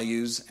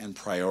values and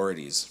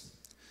priorities.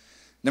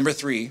 Number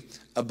 3,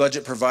 a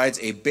budget provides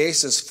a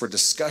basis for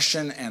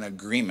discussion and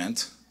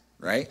agreement,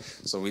 right?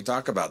 So we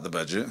talk about the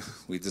budget.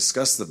 We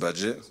discuss the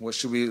budget. What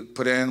should we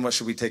put in? What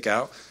should we take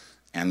out?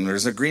 And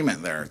there's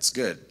agreement there. It's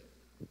good.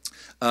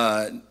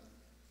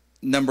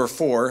 Number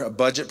 4, a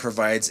budget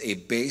provides a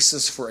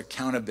basis for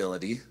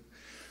accountability.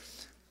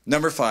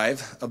 Number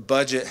 5, a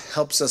budget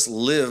helps us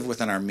live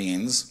within our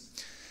means.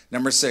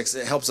 Number 6,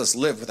 it helps us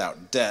live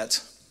without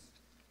debt.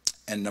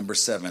 And number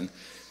 7,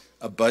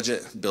 a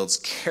budget builds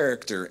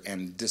character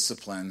and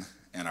discipline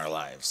in our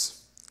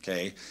lives.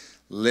 Okay?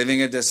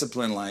 Living a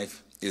disciplined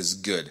life is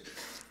good.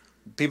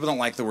 People don't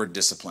like the word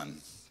discipline,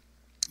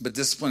 but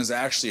discipline is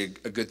actually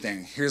a good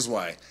thing. Here's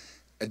why.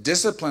 A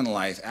disciplined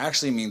life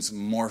actually means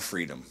more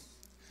freedom.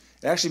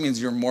 It actually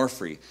means you're more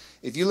free.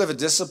 If you live a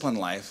disciplined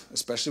life,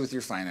 especially with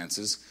your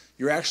finances,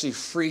 you're actually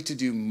free to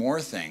do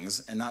more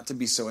things and not to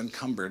be so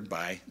encumbered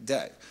by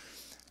debt.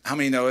 How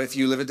many know if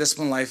you live a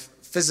disciplined life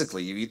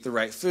physically, you eat the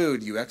right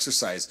food, you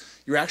exercise,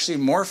 you're actually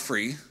more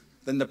free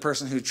than the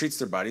person who treats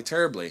their body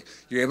terribly.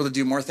 You're able to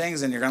do more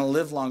things and you're going to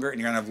live longer and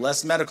you're going to have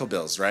less medical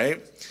bills,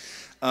 right?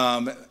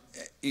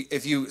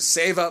 If you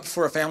save up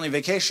for a family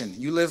vacation,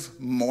 you live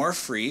more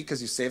free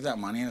because you save that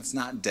money and it's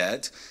not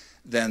debt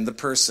than the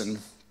person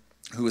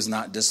who is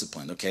not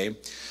disciplined, okay?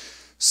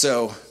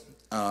 So,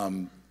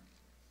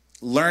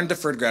 learn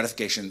deferred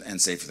gratification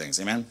and save for things,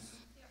 amen?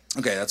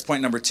 Okay, that's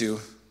point number 2.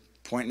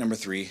 Point number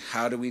 3,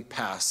 how do we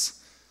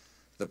pass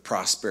the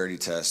prosperity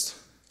test?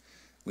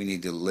 We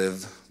need to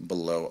live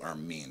below our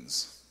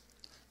means.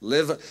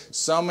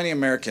 So many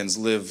Americans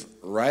live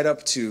right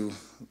up to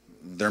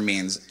their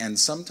means, and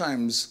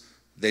sometimes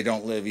they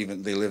don't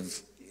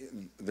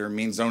their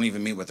means don't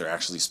even meet what they're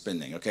actually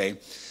spending, okay?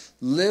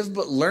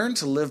 Learn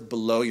to live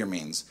below your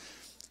means.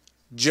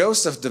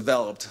 Joseph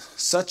developed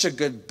such a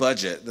good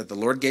budget that the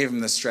Lord gave him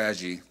this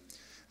strategy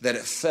that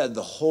it fed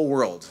the whole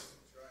world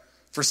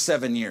for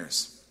 7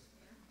 years.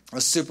 A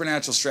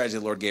supernatural strategy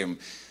the Lord gave him.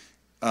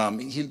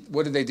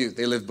 What did they do?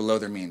 They lived below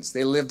their means.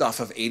 They lived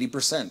off of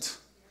 80%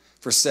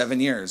 for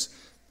 7 years,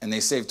 and they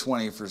saved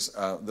 20 for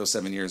those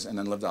 7 years and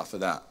then lived off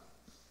of that.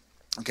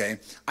 Okay?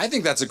 I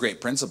think that's a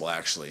great principle,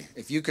 actually.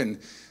 If you can,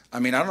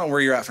 I don't know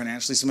where you're at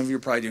financially. Some of you are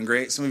probably doing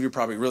great. Some of you are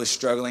probably really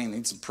struggling,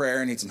 need some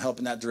prayer, need some help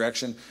in that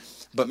direction.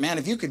 But man,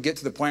 if you could get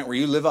to the point where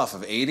you live off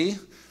of 80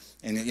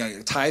 and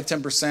you tithe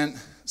 10%,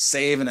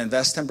 save and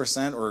invest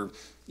 10%, or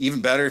Even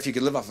better if you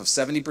could live off of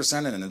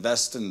 70% and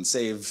invest and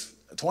save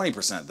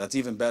 20%. That's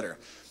even better.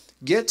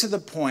 Get to the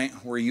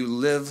point where you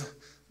live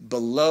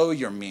below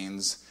your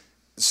means.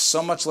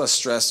 So much less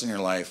stress in your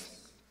life.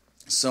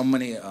 So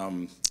many,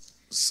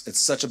 it's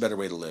such a better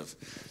way to live.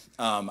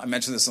 I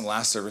mentioned this in the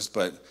last service,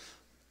 but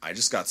I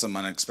just got some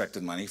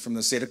unexpected money from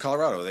the state of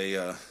Colorado.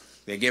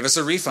 They gave us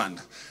a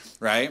refund,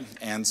 right?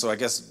 And so I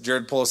guess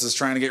Jared Polis is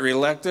trying to get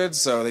reelected,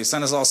 so they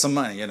sent us all some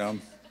money, But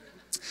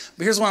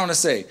here's what I want to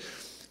say.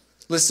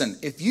 Listen,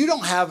 if you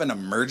don't have an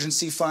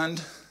emergency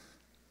fund,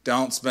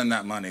 don't spend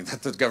that money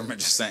that the government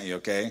just sent you,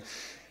 okay?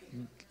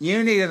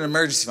 You need an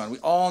emergency fund. We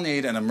all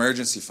need an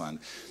emergency fund.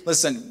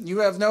 Listen, you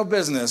have no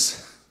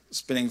business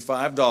spending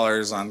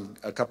 $5 on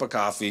a cup of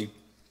coffee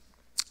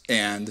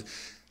and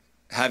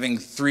having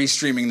 3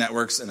 streaming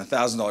networks and a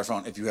 $1,000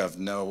 phone if you have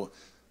no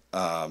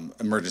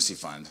emergency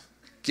fund.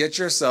 Get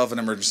yourself an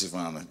emergency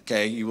fund,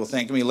 okay? You will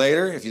thank me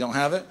later if you don't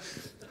have it.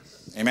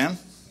 Amen?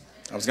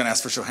 I was going to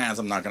ask for show of hands.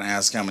 I'm not going to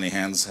ask how many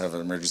hands have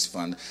an emergency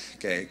fund,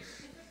 okay?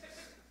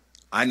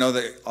 I know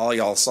that all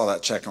y'all saw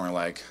that check and were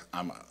like,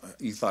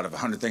 you thought of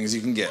 100 things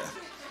you can get.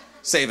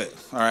 Save it,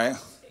 all right?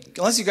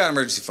 Unless you got an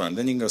emergency fund,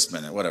 then you can go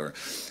spend it, whatever.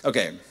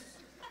 Okay.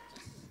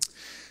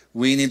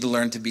 We need to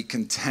learn to be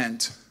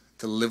content,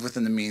 to live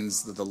within the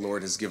means that the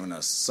Lord has given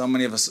us. So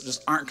many of us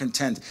just aren't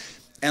content.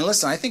 And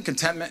listen, I think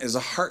contentment is a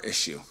heart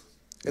issue.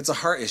 It's a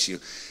heart issue.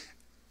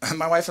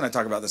 My wife and I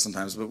talk about this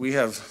sometimes, but we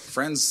have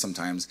friends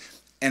sometimes,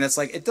 and it's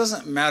like it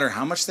doesn't matter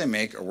how much they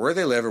make or where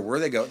they live or where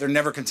they go, they're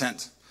never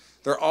content.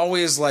 They're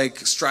always like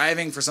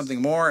striving for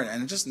something more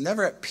and just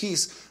never at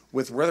peace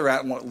with where they're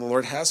at and what the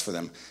Lord has for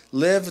them.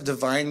 Live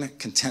divine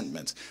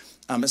contentment.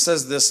 It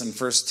says this in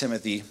 1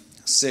 Timothy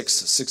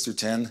 6 through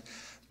 10.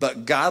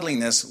 But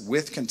godliness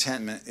with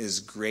contentment is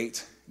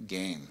great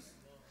gain.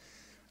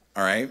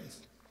 All right?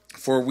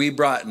 For we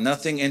brought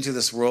nothing into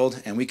this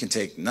world, and we can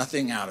take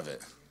nothing out of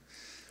it.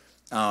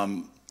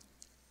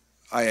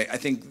 I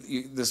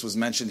think this was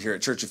mentioned here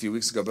at church a few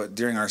weeks ago, but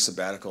during our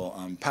sabbatical,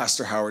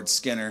 Pastor Howard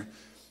Skinner,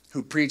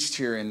 who preached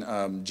here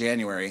in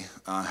January,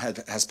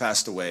 has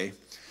passed away.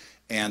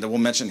 And we'll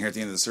mention here at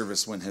the end of the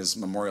service when his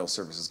memorial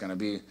service is going to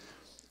be.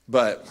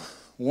 But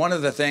one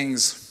of the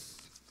things...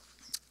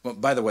 Well,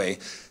 by the way,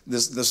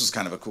 this was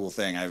kind of a cool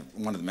thing. I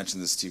wanted to mention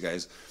this to you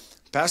guys.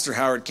 Pastor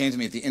Howard came to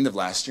me at the end of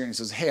last year and he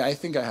says, hey, I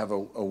think I have a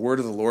word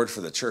of the Lord for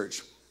the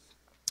church,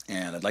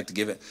 and I'd like to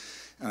give it.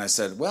 And I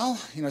said, well,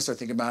 I started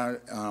thinking about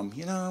it.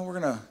 Emily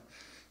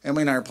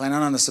and I are planning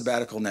on the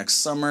sabbatical next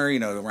summer,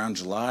 around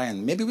July,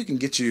 and maybe we can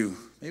get you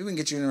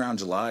in around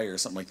July or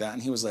something like that.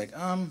 And he was like,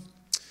 kind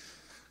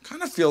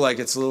of feel like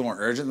it's a little more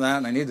urgent than that,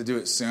 and I need to do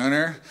it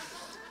sooner.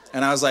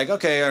 And I was like,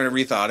 okay, I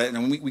rethought it.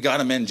 And we got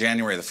him in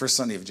January, the first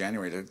Sunday of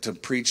January, to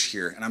preach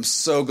here. And I'm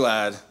so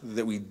glad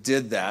that we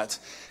did that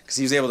because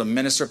he was able to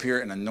minister up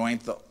here and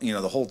anoint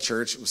the whole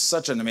church. It was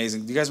such an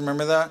amazing, do you guys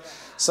remember that?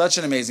 Such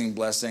an amazing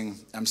blessing.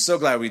 I'm so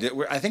glad we did.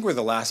 I think we're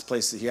the last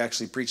place that he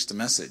actually preached a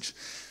message.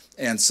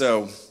 And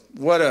so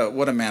what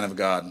a man of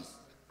God.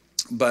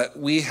 But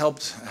we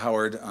helped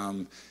Howard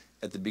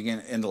at the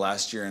end of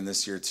last year and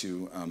this year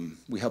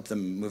we helped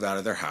them move out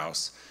of their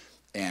house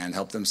and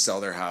help them sell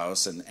their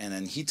house, and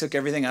then he took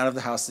everything out of the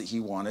house that he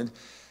wanted,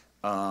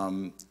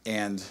 and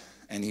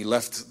he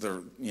left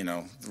the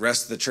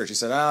rest of the church. He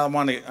said, I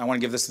want to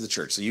give this to the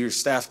church, so your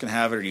staff can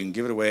have it, or you can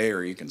give it away,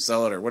 or you can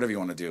sell it, or whatever you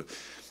want to do.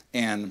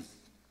 And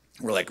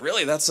we're like,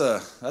 really? That's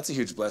a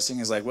huge blessing.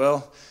 He's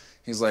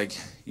like,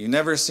 you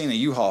never seen a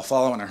U-Haul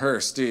following a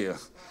hearse, do you?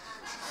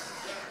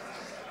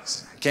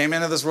 Came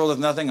into this world with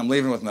nothing, I'm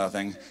leaving with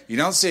nothing. You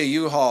don't see a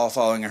U-Haul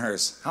following a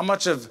hearse. How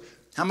much of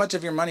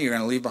your money you're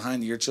going to leave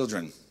behind to your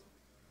children?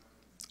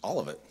 All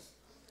of it.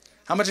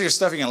 How much of your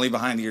stuff are you going to leave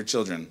behind to your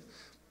children?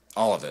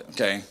 All of it,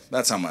 okay?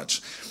 That's how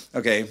much.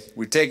 Okay,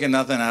 we've taken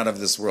nothing out of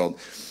this world,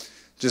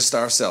 just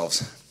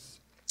ourselves.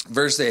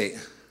 Verse 8,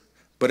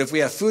 but if we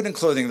have food and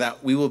clothing,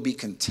 that we will be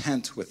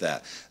content with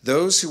that.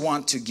 Those who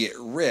want to get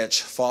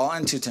rich fall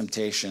into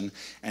temptation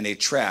and a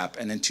trap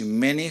and into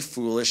many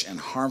foolish and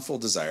harmful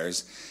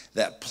desires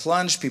that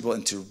plunge people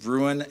into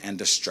ruin and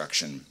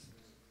destruction.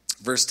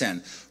 Verse 10,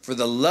 for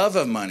the love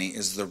of money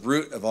is the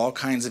root of all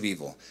kinds of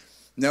evil.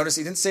 Notice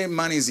he didn't say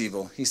money's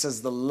evil. He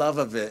says the love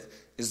of it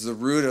is the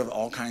root of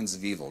all kinds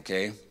of evil,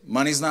 okay?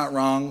 Money's not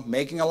wrong.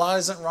 Making a lot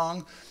isn't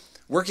wrong.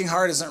 Working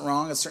hard isn't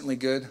wrong. It's certainly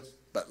good.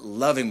 But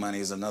loving money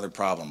is another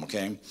problem,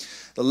 okay?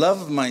 The love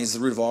of money is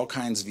the root of all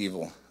kinds of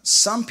evil.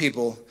 Some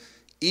people,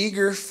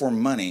 eager for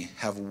money,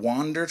 have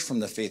wandered from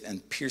the faith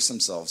and pierced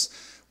themselves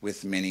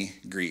with many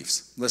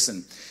griefs.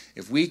 Listen,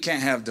 if we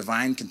can't have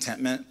divine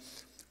contentment,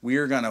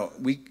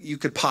 you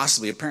could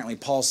possibly, apparently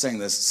Paul's saying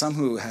this, some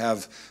who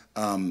have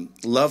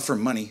love for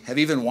money have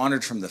even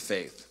wandered from the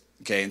faith,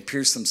 okay, and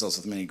pierced themselves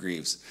with many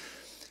griefs.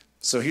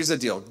 So here's the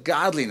deal.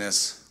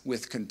 Godliness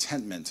with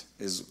contentment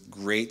is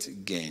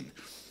great gain.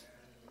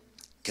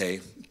 Okay,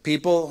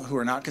 people who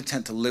are not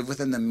content to live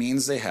within the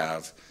means they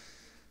have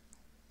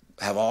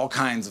all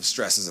kinds of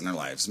stresses in their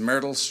lives.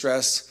 Marital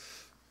stress,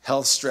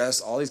 health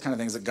stress, all these kind of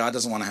things that God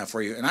doesn't want to have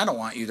for you. And I don't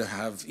want you to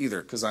have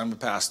either, because I'm a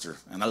pastor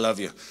and I love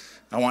you.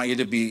 I want you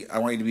to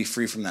be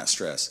free from that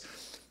stress.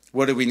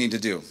 What do we need to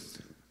do?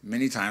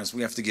 Many times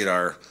we have to get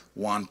our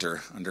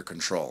wanter under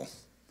control.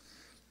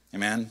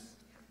 Amen?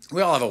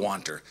 We all have a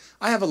wanter.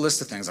 I have a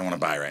list of things I want to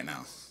buy right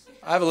now.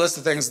 I have a list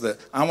of things that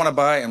I want to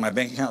buy and my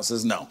bank account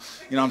says no.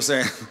 You know what I'm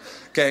saying?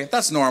 Okay,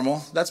 that's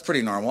normal. That's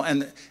pretty normal.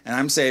 And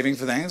I'm saving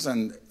for things,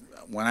 and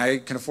when I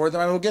can afford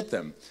them, I will get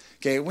them.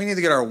 Okay, we need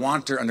to get our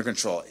wanter under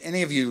control.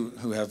 Any of you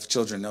who have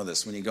children know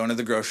this. When you go into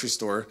the grocery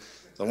store,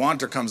 the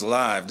wanter comes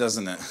alive,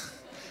 doesn't it?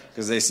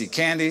 Because they see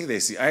candy, they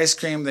see ice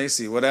cream, they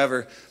see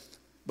whatever.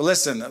 But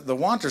listen, the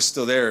wanter's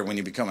still there when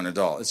you become an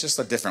adult. It's just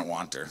a different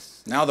wanter.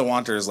 Now the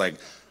wanter is like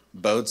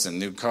boats and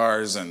new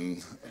cars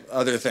and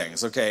other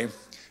things, okay?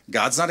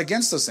 God's not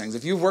against those things.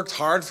 If you've worked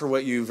hard for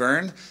what you've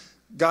earned,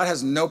 God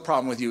has no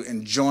problem with you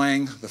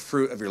enjoying the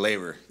fruit of your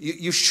labor.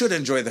 You should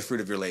enjoy the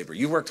fruit of your labor.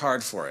 You worked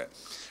hard for it,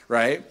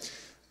 right?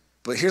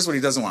 But here's what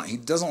he doesn't want. He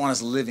doesn't want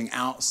us living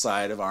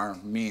outside of our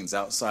means,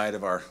 outside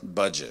of our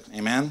budget.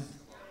 Amen?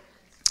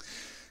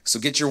 So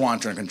get your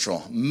wanter in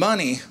control.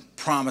 Money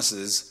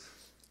promises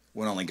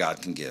what only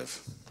God can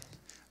give.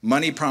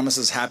 Money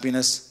promises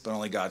happiness, but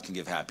only God can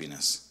give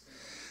happiness.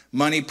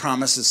 Money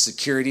promises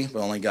security, but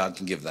only God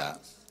can give that.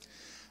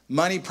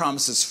 Money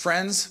promises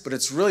friends, but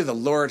it's really the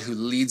Lord who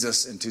leads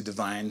us into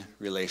divine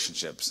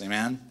relationships.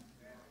 Amen?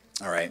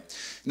 All right.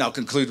 Now I'll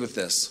conclude with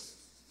this.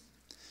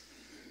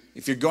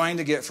 If you're going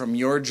to get from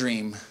your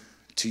dream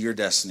to your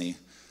destiny,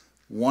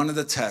 one of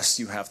the tests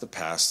you have to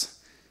pass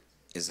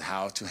is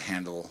how to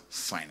handle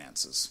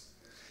finances.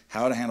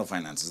 How to handle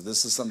finances.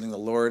 This is something the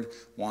Lord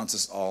wants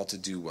us all to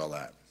do well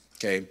at.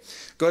 Okay?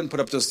 Go ahead and put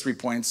up those 3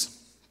 points.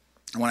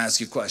 I want to ask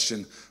you a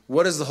question.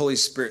 What is the Holy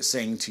Spirit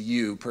saying to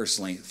you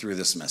personally through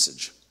this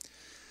message?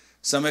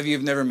 Some of you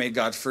have never made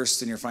God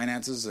first in your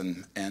finances,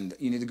 and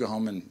you need to go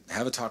home and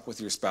have a talk with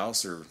your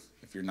spouse, or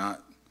if you're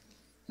not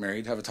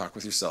married, have a talk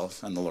with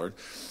yourself and the Lord,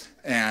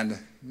 and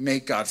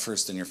make God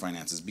first in your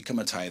finances. Become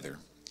a tither.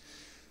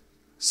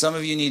 Some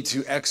of you need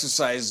to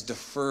exercise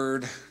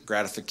deferred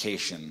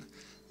gratification.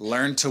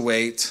 Learn to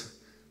wait.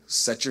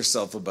 Set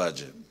yourself a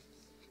budget.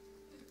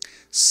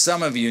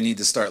 Some of you need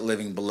to start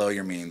living below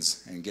your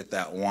means and get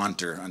that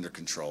wanter under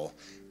control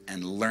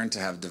and learn to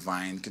have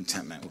divine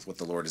contentment with what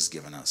the Lord has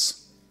given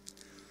us.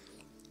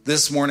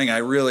 This morning, I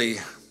really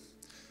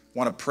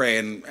want to pray,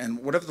 and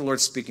whatever the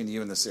Lord's speaking to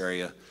you in this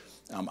area,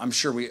 I'm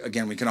sure we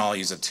can all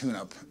use a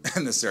tune-up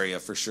in this area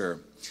for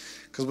sure,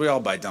 because we all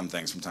buy dumb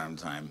things from time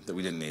to time that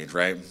we didn't need,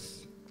 right?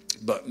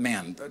 But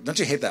man, don't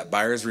you hate that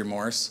buyer's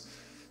remorse?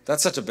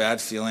 That's such a bad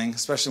feeling,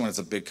 especially when it's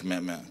a big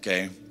commitment,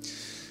 okay?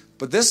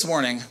 But this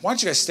morning, why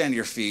don't you guys stand to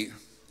your feet?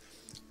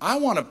 I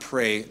want to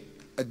pray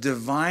a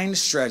divine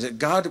strategy.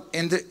 God,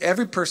 and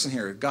every person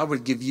here, God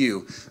would give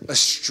you a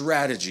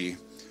strategy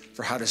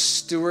for how to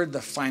steward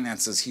the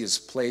finances he has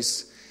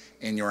placed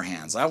in your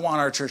hands. I want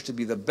our church to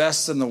be the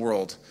best in the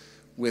world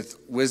with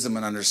wisdom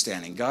and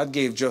understanding. God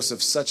gave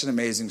Joseph such an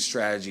amazing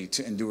strategy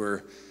to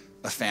endure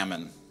a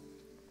famine.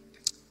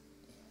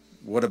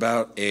 What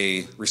about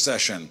a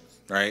recession,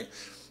 right?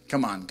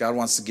 Come on, God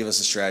wants to give us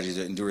a strategy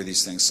to endure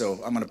these things. So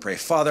I'm going to pray.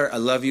 Father, I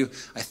love you.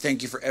 I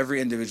thank you for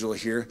every individual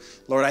here.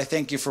 Lord, I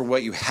thank you for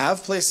what you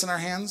have placed in our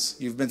hands.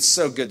 You've been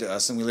so good to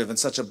us, and we live in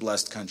such a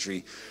blessed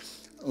country.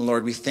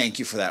 Lord, we thank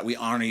you for that. We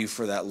honor you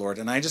for that, Lord.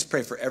 And I just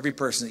pray for every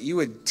person that you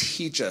would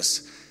teach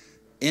us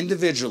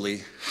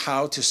individually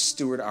how to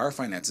steward our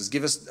finances.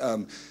 Give us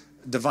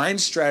divine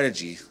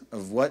strategy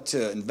of what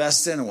to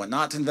invest in and what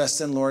not to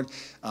invest in, Lord.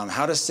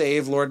 How to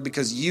save, Lord,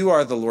 because you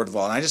are the Lord of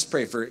all. And I just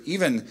pray for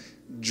even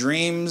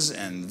dreams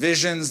and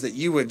visions that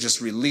you would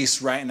just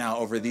release right now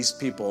over these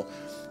people,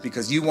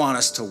 because you want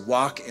us to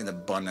walk in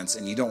abundance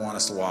and you don't want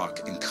us to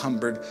walk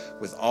encumbered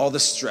with all the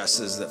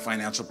stresses that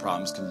financial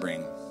problems can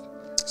bring.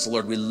 So,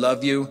 Lord, we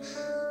love you.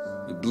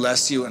 We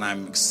bless you, and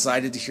I'm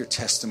excited to hear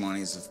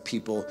testimonies of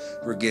people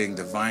who are getting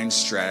divine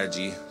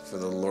strategy for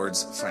the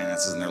Lord's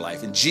finances in their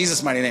life. In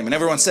Jesus' mighty name. And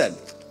everyone said,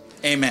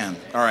 amen.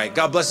 All right.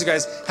 God bless you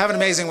guys. Have an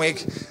amazing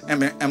week.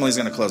 Emily's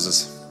going to close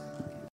us.